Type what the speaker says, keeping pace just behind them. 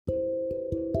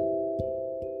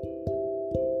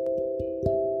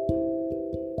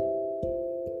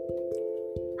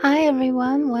Hi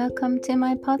everyone, welcome to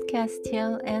my podcast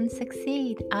Chill and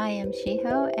Succeed. I am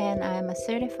Shiho and I am a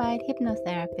certified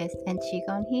hypnotherapist and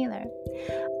Qigong healer.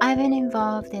 I've been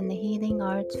involved in the healing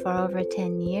arts for over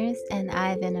 10 years and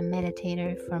I've been a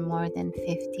meditator for more than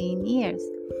 15 years.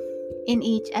 In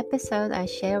each episode, I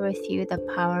share with you the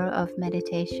power of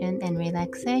meditation and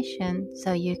relaxation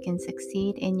so you can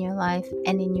succeed in your life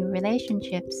and in your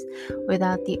relationships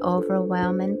without the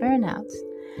overwhelm and burnouts.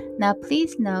 Now,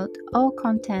 please note all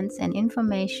contents and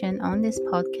information on this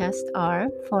podcast are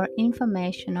for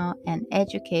informational and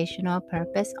educational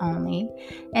purpose only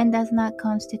and does not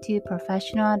constitute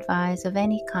professional advice of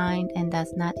any kind and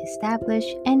does not establish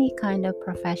any kind of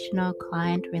professional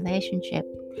client relationship.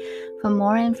 For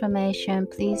more information,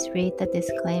 please read the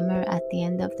disclaimer at the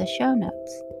end of the show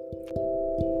notes.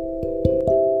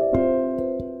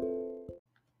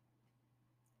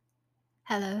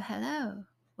 Hello.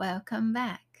 Welcome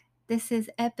back. This is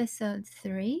episode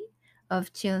 3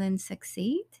 of Chill and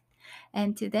Succeed.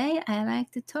 And today I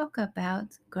like to talk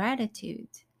about gratitude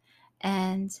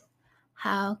and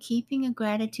how keeping a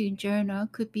gratitude journal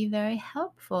could be very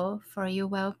helpful for your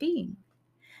well being.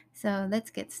 So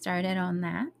let's get started on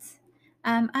that.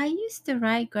 I used to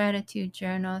write gratitude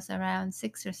journals around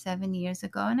 6 or 7 years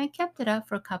ago, and I kept it up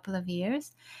for a couple of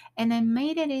years. And I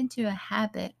made it into a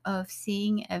habit of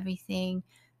seeing everything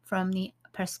from the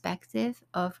perspective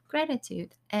of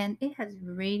gratitude. And it has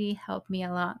really helped me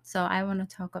a lot. So I want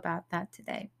to talk about that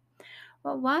today.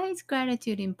 Well, why is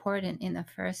gratitude important in the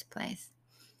first place?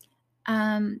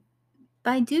 Um,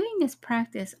 by doing this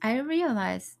practice, I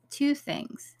realized two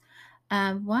things.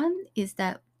 One is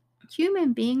that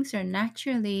human beings are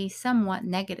naturally somewhat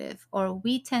negative, or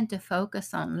we tend to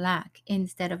focus on lack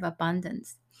instead of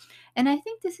abundance. And I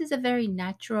think this is a very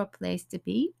natural place to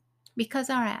be because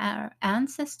our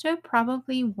ancestors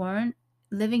probably weren't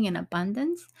living in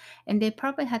abundance and they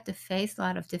probably had to face a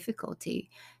lot of difficulty.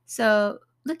 So,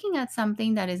 looking at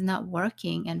something that is not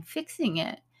working and fixing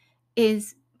it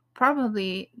is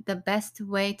probably the best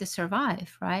way to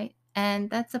survive, right? And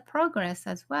that's a progress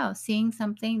as well, seeing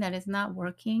something that is not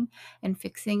working and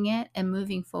fixing it and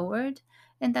moving forward.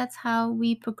 And that's how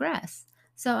we progress.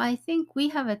 So I think we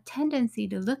have a tendency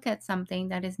to look at something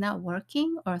that is not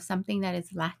working or something that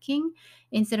is lacking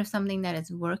instead of something that is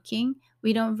working.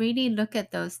 We don't really look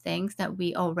at those things that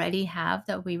we already have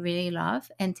that we really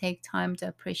love and take time to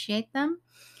appreciate them.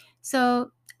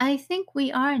 So I think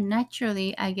we are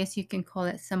naturally, I guess you can call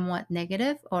it somewhat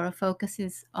negative or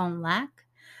focuses on lack.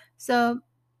 So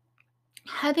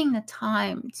having the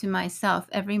time to myself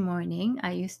every morning,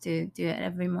 I used to do it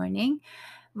every morning,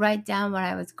 write down what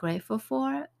I was grateful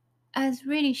for, has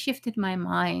really shifted my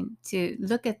mind to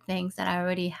look at things that I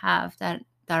already have that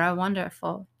are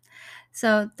wonderful.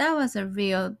 So that was a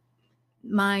real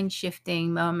mind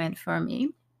shifting moment for me.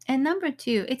 And number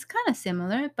two, it's kind of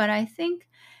similar, but I think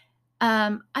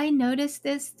I noticed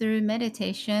this through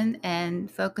meditation and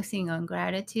focusing on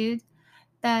gratitude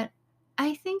that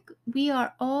I think we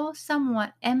are all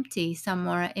somewhat empty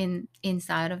somewhere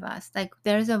inside of us. Like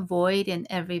there's a void in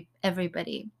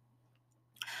everybody.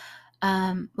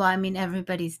 Well, I mean,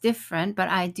 everybody's different, but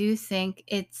I do think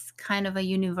it's kind of a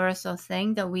universal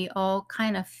thing that we all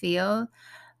kind of feel a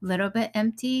little bit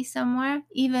empty somewhere,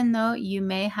 even though you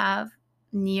may have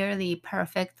nearly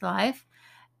perfect life.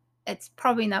 It's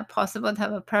probably not possible to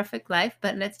have a perfect life,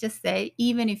 but let's just say,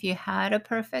 even if you had a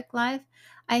perfect life,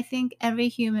 I think every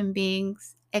human being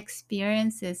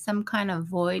experiences some kind of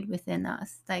void within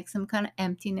us, like some kind of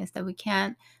emptiness that we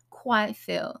can't quite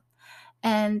fill.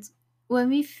 And when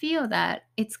we feel that,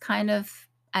 it's kind of,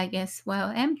 I guess,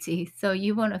 well, empty. So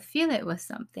you want to fill it with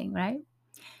something, right?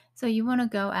 So you want to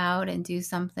go out and do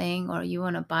something, or you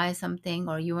want to buy something,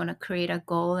 or you want to create a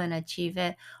goal and achieve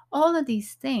it. All of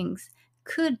these things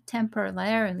could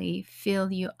temporarily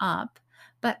fill you up,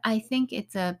 but I think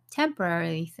it's a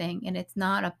temporary thing and it's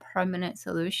not a permanent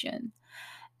solution.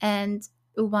 And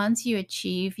once you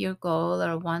achieve your goal,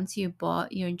 or once you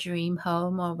bought your dream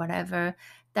home or whatever,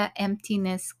 that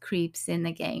emptiness creeps in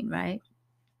again, right?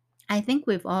 I think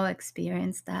we've all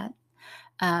experienced that.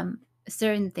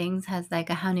 Certain things has like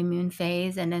a honeymoon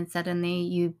phase, and then suddenly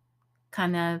you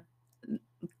kind of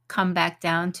come back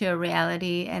down to a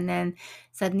reality, and then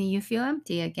suddenly you feel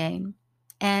empty again.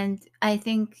 And I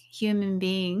think human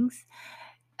beings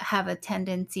have a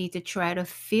tendency to try to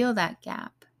fill that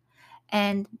gap.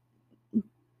 And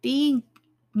being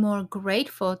more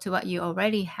grateful to what you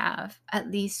already have,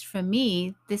 at least for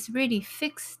me, this really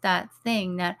fixed that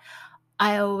thing that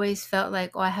I always felt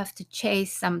like, oh, I have to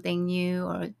chase something new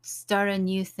or start a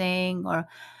new thing, or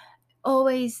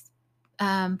always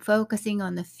focusing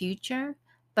on the future.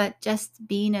 but just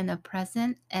being in the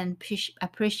present and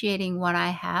appreciating what I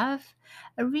have,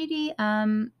 really,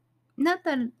 not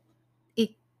that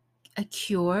it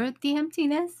cured the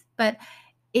emptiness, but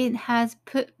it has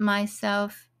put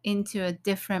myself into a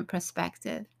different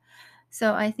perspective.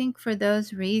 So I think for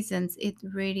those reasons, it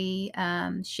really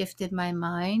shifted my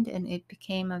mind and it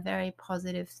became a very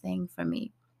positive thing for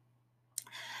me.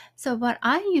 So what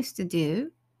I used to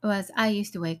do was I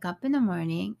used to wake up in the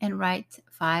morning and write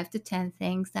 5 to 10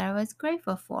 things that I was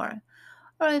grateful for.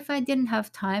 Or if I didn't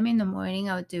have time in the morning,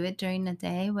 I would do it during the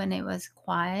day when it was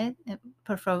quiet,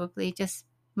 preferably just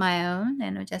my own,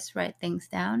 and I would just write things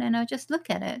down and I'll just look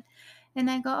at it. And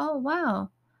I go, oh, wow,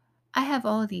 I have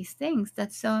all these things.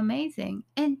 That's so amazing.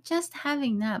 And just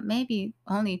having that maybe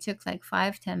only took like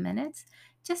 5, 10 minutes.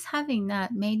 Just having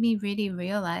that made me really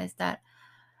realize that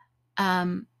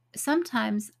um,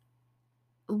 sometimes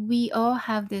we all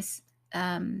have this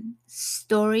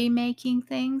story making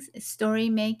things, story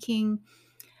making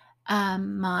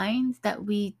minds that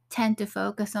we tend to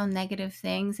focus on negative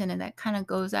things, and then that kind of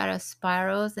goes out of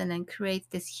spirals and then creates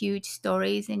this huge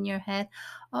stories in your head.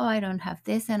 Oh, I don't have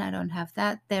this and I don't have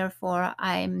that, therefore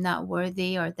I'm not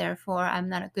worthy, or therefore I'm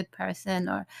not a good person,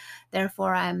 or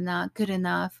therefore I'm not good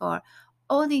enough, or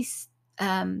all these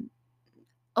um,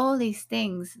 all these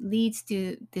things leads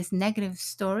to this negative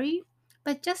story.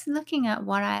 But just looking at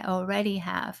what I already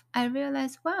have, I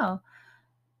realize, wow,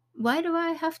 why do I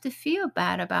have to feel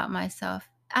bad about myself?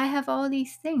 I have all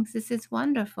these things. This is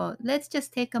wonderful. Let's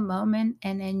just take a moment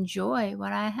and enjoy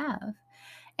what I have.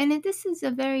 And this is a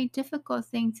very difficult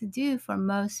thing to do for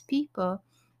most people,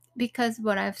 because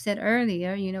what I've said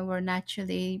earlier, we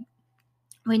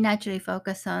naturally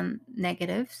focus on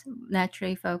negatives,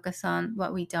 naturally focus on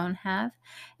what we don't have.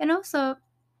 And also,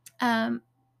 um,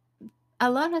 a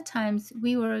lot of times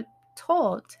we were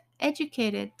taught,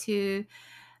 educated to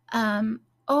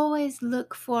always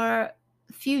look for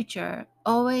future,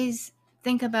 always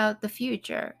think about the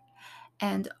future,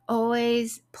 and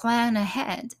always plan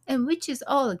ahead, and which is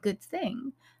all a good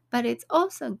thing. But it's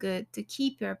also good to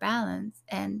keep your balance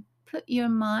and put your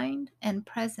mind and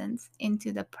presence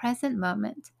into the present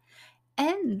moment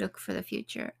and look for the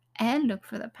future and look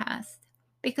for the past,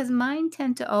 because mind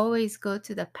tend to always go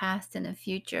to the past and the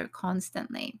future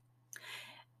constantly.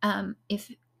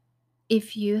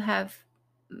 If you have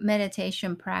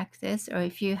meditation practice, or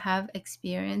if you have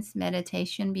experienced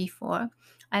meditation before,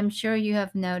 I'm sure you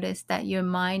have noticed that your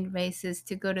mind races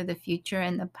to go to the future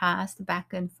and the past,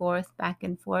 back and forth, back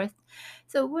and forth.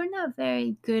 So we're not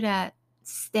very good at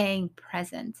staying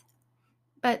present.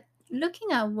 But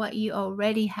looking at what you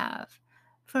already have,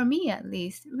 for me at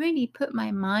least, really put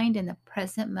my mind in the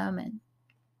present moment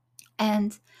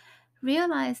and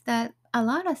realized that a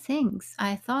lot of things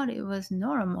I thought it was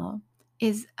normal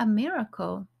is a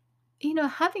miracle.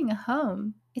 Having a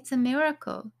home, it's a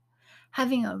miracle.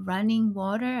 Having a running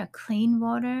water, a clean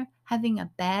water, having a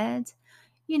bed,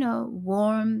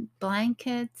 warm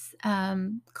blankets,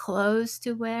 clothes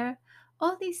to wear,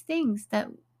 all these things that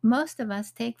most of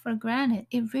us take for granted.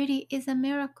 It really is a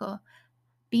miracle.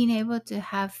 Being able to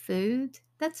have food,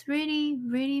 that's really,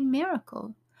 really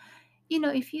miracle.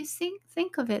 If you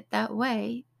think of it that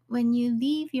way, when you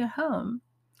leave your home,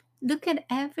 look at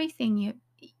everything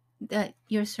that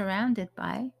you're surrounded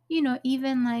by,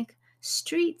 even like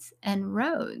streets and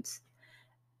roads,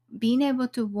 being able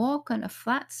to walk on a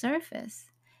flat surface,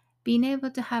 being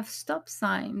able to have stop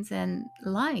signs and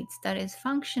lights that is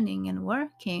functioning and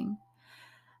working,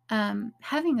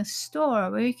 having a store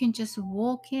where you can just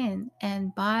walk in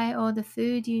and buy all the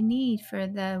food you need for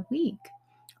the week.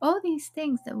 All these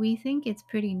things that we think it's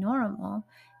pretty normal,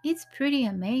 it's pretty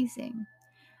amazing.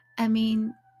 I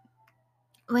mean,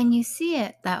 when you see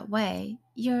it that way,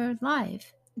 your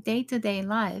life, day to day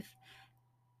life,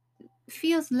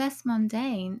 feels less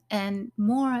mundane and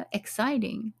more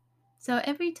exciting. So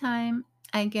every time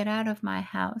I get out of my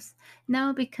house,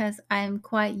 now because I'm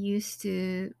quite used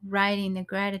to writing the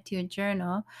gratitude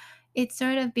journal, it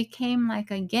sort of became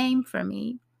like a game for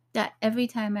me, that every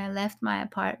time I left my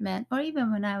apartment, or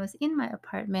even when I was in my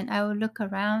apartment, I would look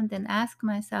around and ask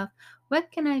myself, what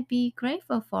can I be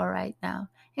grateful for right now?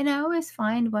 And I always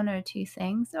find one or two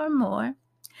things or more,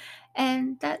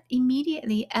 and that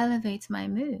immediately elevates my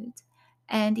mood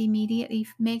and immediately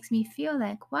makes me feel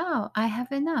like, wow, I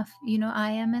have enough.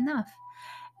 I am enough.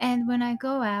 And when I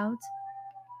go out,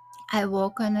 I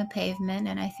walk on the pavement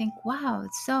and I think, wow,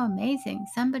 it's so amazing.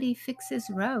 Somebody fixes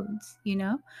roads.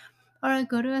 Or I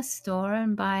go to a store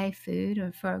and buy food,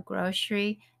 or for a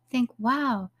grocery, think,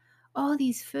 wow, all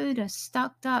these food are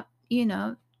stocked up,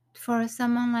 for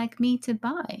someone like me to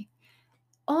buy.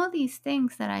 all these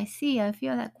things that I see, I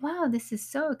feel like, wow, this is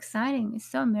so exciting. It's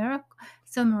so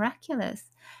miraculous.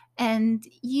 And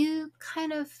you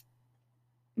kind of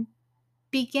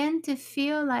begin to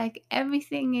feel like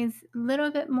everything is a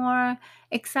little bit more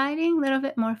exciting, a little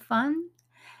bit more fun.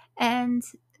 And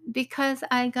because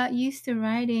I got used to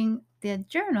writing the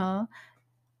journal,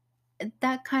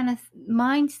 that kind of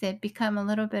mindset become a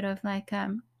little bit of like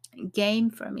game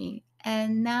for me.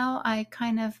 And now I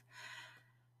kind of,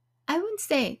 I wouldn't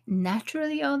say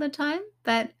naturally all the time,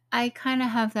 but I kind of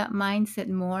have that mindset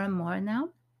more and more now.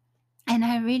 And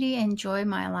I really enjoy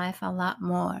my life a lot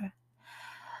more.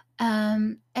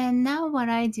 And now what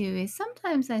I do is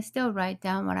sometimes I still write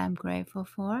down what I'm grateful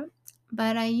for,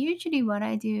 but I usually what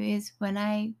I do is when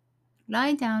I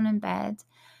lie down in bed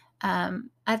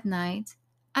at night,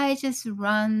 I just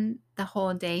run the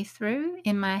whole day through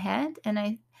in my head, and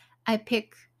I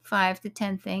pick 5 to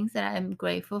 10 things that I'm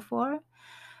grateful for,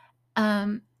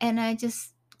 and I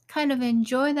just kind of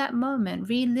enjoy that moment,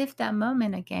 relive that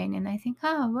moment again, and I think,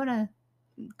 oh, what a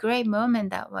great moment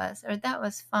that was, or that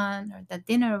was fun, or the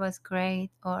dinner was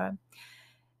great, or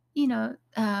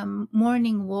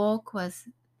morning walk was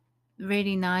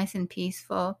really nice and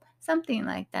peaceful, something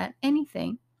like that.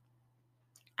 Anything.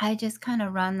 I just kind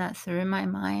of run that through my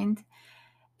mind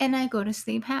and I go to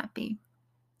sleep happy.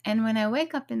 And when I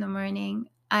wake up in the morning,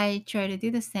 I try to do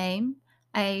the same.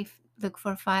 Look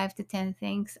for 5 to 10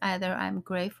 things either I'm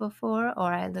grateful for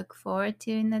or I look forward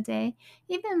to in the day,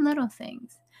 even little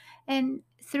things. And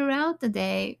throughout the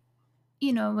day,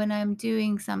 when I'm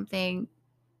doing something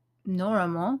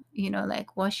normal,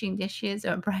 like washing dishes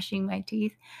or brushing my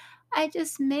teeth, I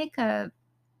just make a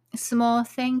small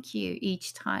thank you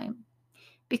each time.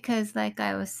 Because, like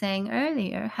I was saying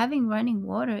earlier, having running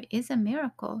water is a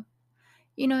miracle.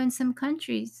 In some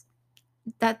countries,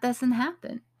 that doesn't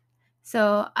happen.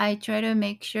 So I try to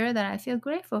make sure that I feel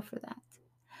grateful for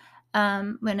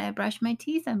that. When I brush my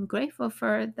teeth, I'm grateful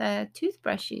for the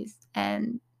toothbrushes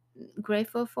and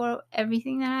grateful for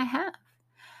everything that I have.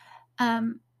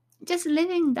 Um, just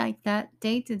living like that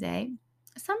day to day,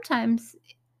 sometimes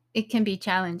it can be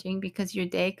challenging because your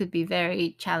day could be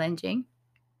very challenging.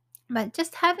 But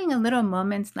just having a little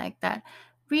moments like that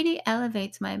really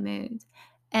elevates my mood.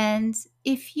 And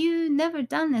if you never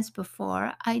done this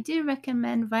before, I do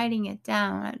recommend writing it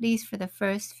down at least for the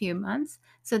first few months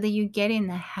so that you get in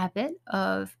the habit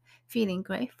of feeling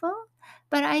grateful.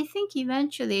 But I think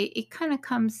eventually it kind of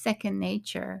comes second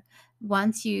nature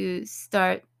once you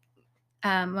start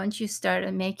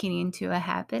making it into a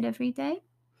habit every day.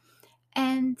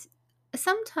 And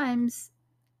sometimes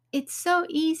it's so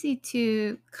easy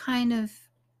to kind of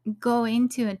go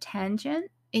into a tangent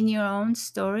in your own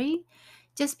story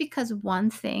just because one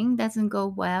thing doesn't go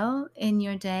well in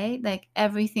your day, like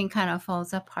everything kind of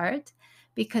falls apart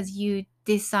because you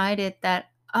decided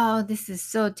that, oh, this is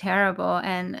so terrible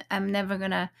and I'm never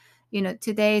gonna,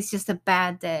 today is just a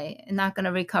bad day and not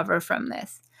gonna recover from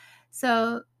this.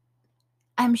 So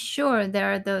I'm sure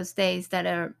there are those days that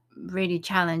are really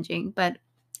challenging, but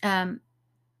um,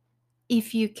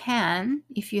 if you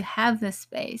have the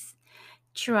space,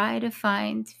 try to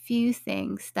find few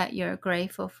things that you're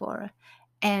grateful for.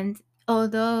 And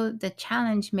although the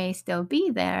challenge may still be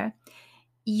there,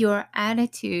 your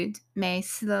attitude may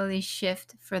slowly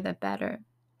shift for the better.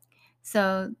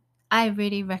 So I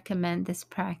really recommend this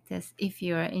practice if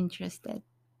you are interested.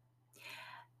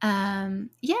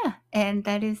 Yeah, and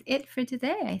that is it for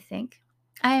today, I think.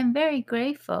 I am very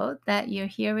grateful that you're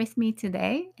here with me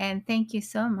today, and thank you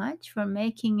so much for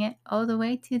making it all the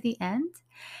way to the end.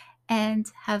 And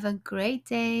have a great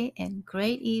day and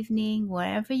great evening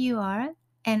wherever you are.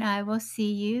 And I will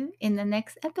see you in the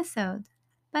next episode.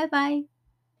 Bye bye.